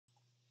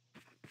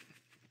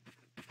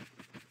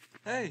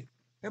Hey,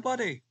 hey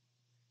buddy,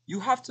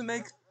 you have to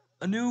make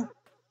a new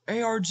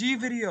ARG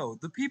video.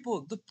 The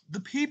people,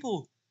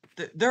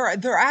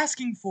 they're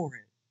asking for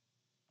it.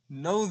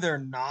 No, they're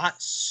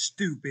not,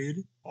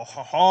 stupid. Oh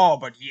ho ho,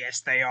 but yes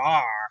they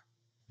are.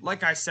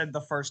 Like I said the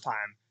first time,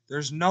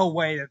 there's no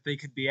way that they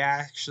could be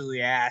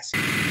actually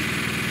asking.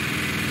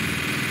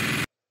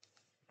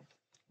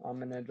 I'm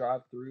gonna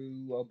drive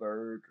through a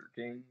Burger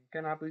King.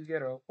 Can I please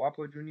get a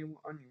Whopper Junior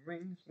onion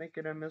rings? Make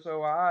it a miss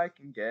so I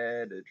can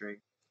get a drink.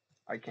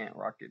 I can't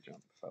rocket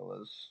jump,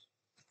 fellas.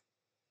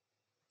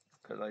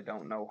 Because I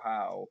don't know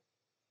how.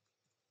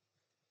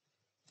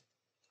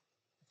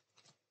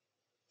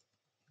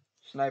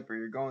 Sniper,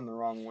 you're going the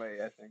wrong way,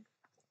 I think.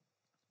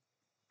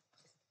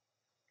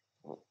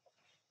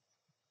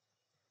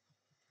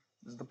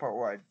 This is the part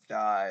where I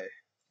die.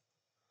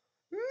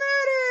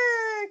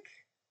 Medic!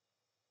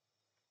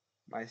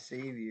 My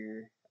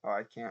savior. Oh,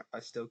 I can't. I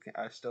still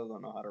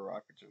don't know how to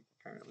rocket jump,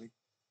 apparently.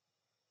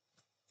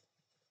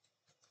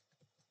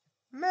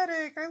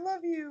 Medic, I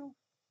love you!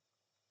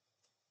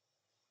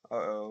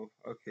 Uh-oh.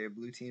 Okay,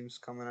 blue team's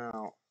coming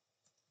out.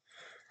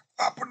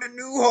 I put the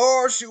new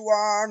horse, you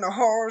on the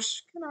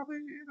horse. Can I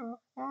please get a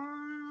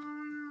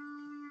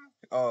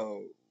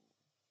Oh.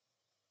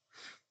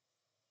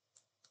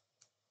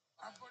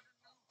 I put the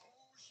new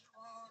horse, you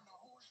on the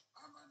horse.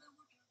 I'm running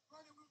with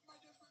my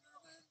different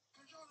girlfriend,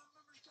 cause y'all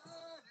remember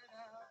started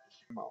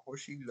out. My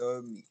horsey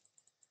love me.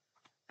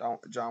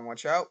 Don't, John,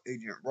 watch out.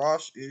 Agent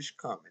Ross is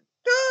coming.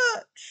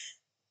 Dutch!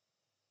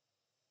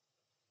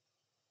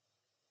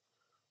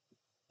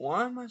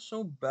 Why am I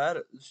so bad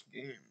at this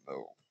game,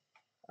 though?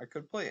 I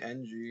could play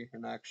NG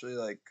and actually,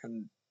 like,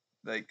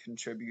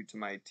 contribute to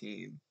my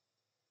team.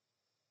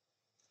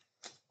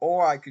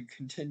 Or I could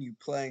continue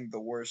playing the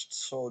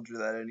worst soldier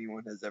that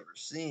anyone has ever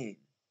seen.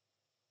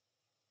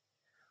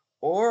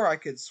 Or I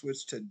could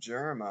switch to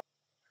Germa.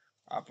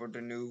 I put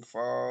the new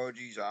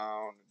 4Gs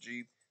on the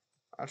Jeep.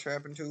 I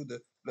trap into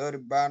the bloody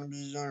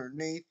bottoms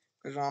underneath,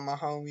 cause all my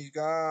homies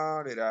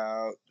got it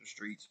out the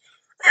streets.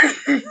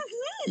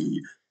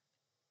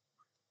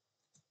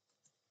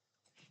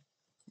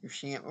 You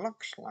see, it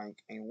looks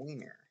like a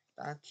wiener.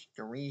 That's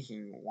the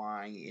reason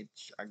why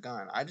it's a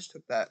gun. I just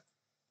took that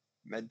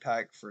med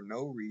pack for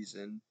no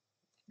reason,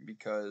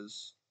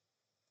 because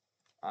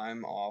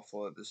I'm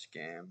awful at this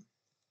game.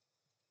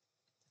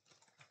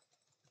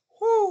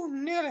 Whoo,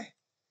 Nelly!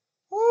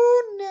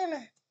 Whoo,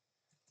 Nelly!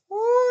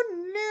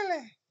 Whoo,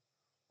 Nelly!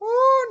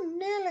 Whoo,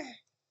 Nelly!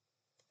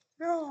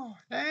 Oh,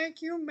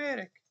 thank you,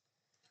 medic.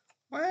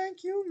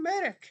 Thank you,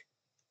 medic.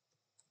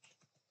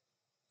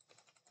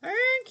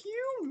 Thank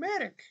you,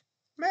 medic.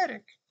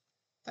 Medic.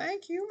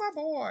 Thank you, my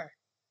boy.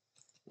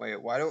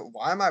 Wait, why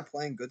am I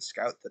playing good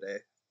scout today?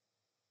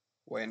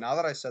 Wait, now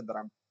that I said that,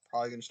 I'm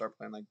probably gonna start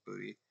playing like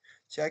booty.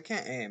 See, I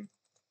can't aim.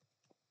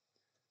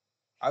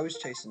 I was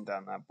chasing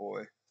down that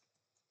boy.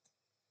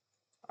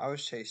 I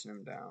was chasing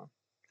him down.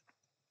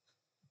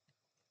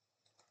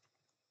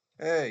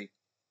 Hey,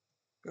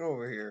 get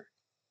over here.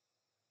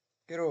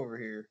 Get over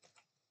here.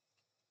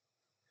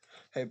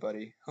 Hey,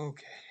 buddy.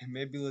 Okay,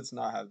 maybe let's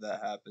not have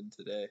that happen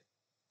today.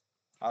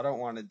 I don't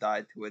want to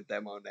die to a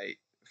demo night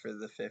for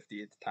the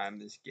 50th time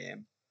this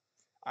game.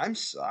 I'm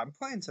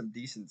playing some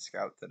decent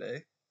scout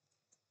today.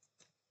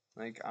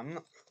 Like, I'm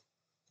not...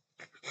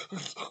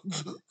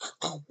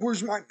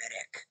 Where's my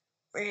medic?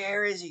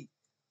 Where is he?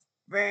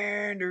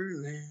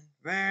 Vanderlyn,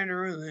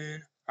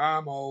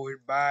 I'm always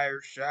by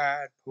your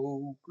side,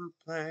 poker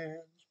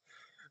plans.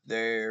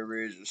 There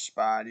is a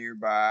spy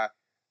nearby.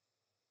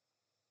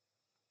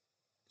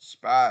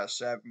 Spy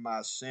 7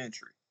 my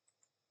century.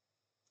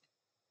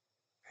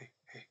 Hey.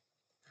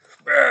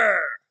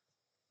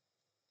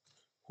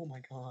 Oh my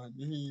god,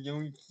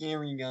 don't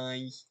scary,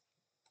 guys.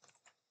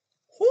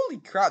 Holy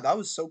crap, that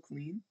was so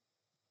clean.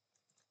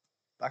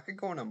 That could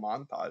go in a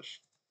montage.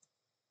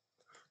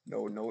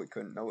 No, it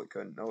couldn't. No, it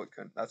couldn't. No, it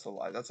couldn't. That's a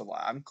lie. That's a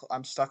lie.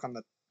 I'm stuck on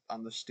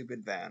the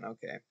stupid van.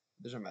 Okay,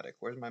 there's a medic.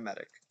 Where's my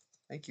medic?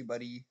 Thank you,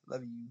 buddy.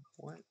 Love you.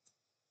 What?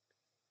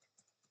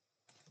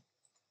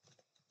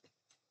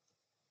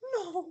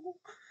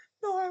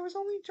 No, I was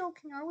only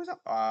joking.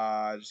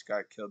 I just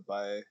got killed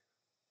by.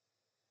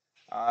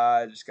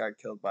 I just got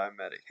killed by a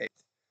medic. Hey,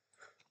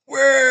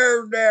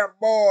 where's that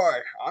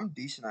boy? I'm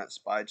decent at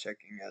spy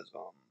checking as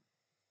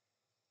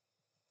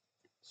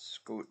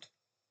Scoot.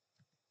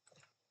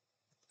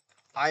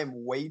 I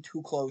am way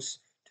too close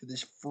to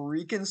this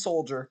freaking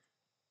soldier.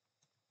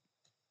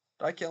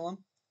 Did I kill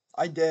him?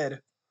 I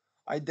did.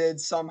 I did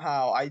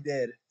somehow. I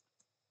did.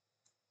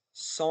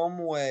 Some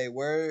way.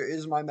 Where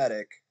is my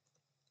medic?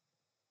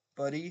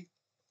 Buddy,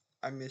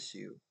 I miss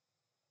you.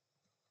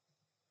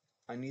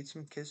 I need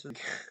some kisses.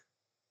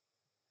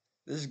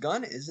 This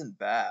gun isn't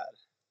bad.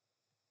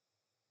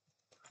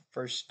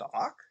 For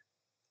stock?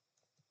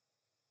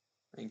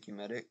 Thank you,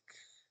 medic.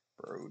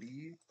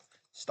 Brody.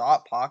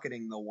 Stop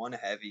pocketing the one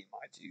heavy,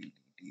 my dude.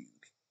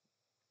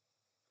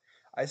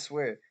 I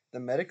swear, the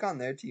medic on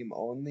their team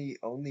only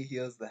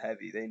heals the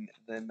heavy.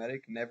 The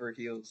medic never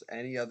heals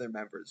any other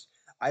members.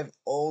 I've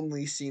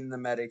only seen the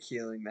medic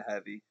healing the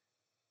heavy.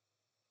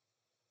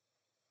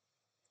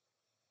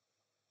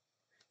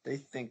 They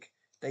think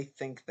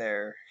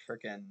they're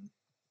freaking.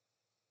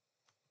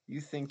 You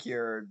think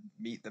you're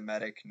Meet the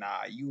Medic?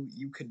 Nah,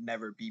 you could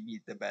never be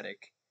Meet the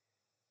Medic.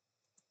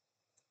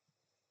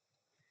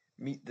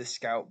 Meet the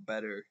Scout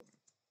better.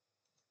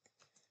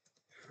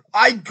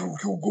 I go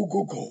go go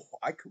go go.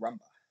 I caramba.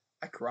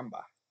 I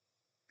caramba.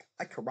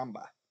 I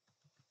caramba.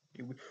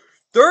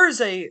 There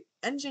is a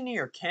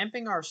engineer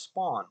camping our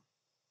spawn.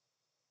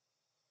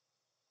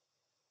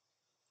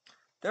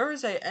 There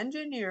is a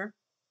engineer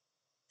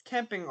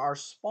camping our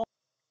spawn.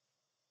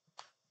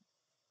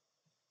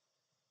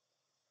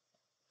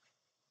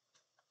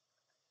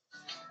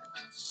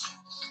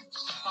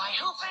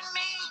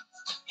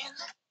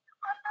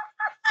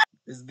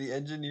 Is the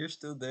engineer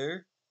still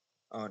there?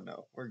 Oh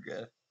no, we're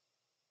good.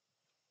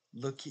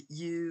 Look at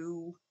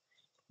you.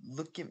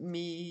 Look at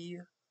me.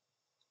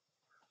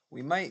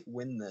 We might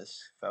win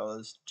this,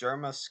 fellas.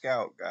 Germa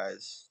Scout,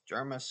 guys.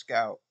 Germa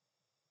Scout.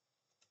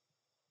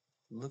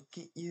 Look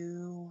at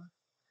you.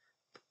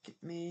 Look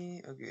at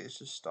me. Okay, it's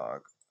just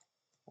stock.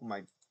 Oh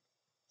my.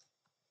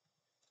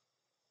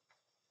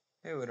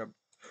 Hey, what up?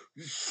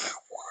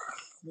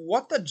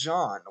 What the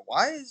John?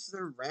 Why is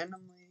there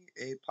randomly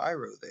a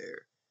pyro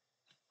there?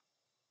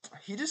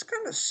 He just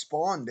kind of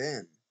spawned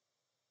in.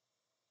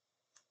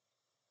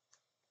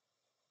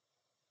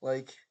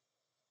 Like.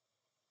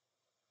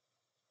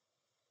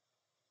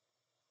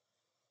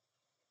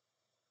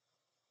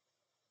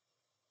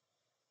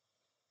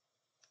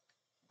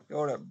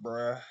 What up,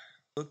 bruh?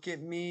 Look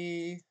at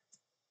me.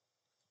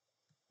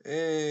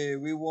 Hey,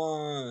 we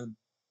won.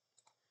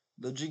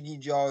 The jiggy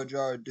jaw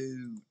jar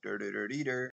do.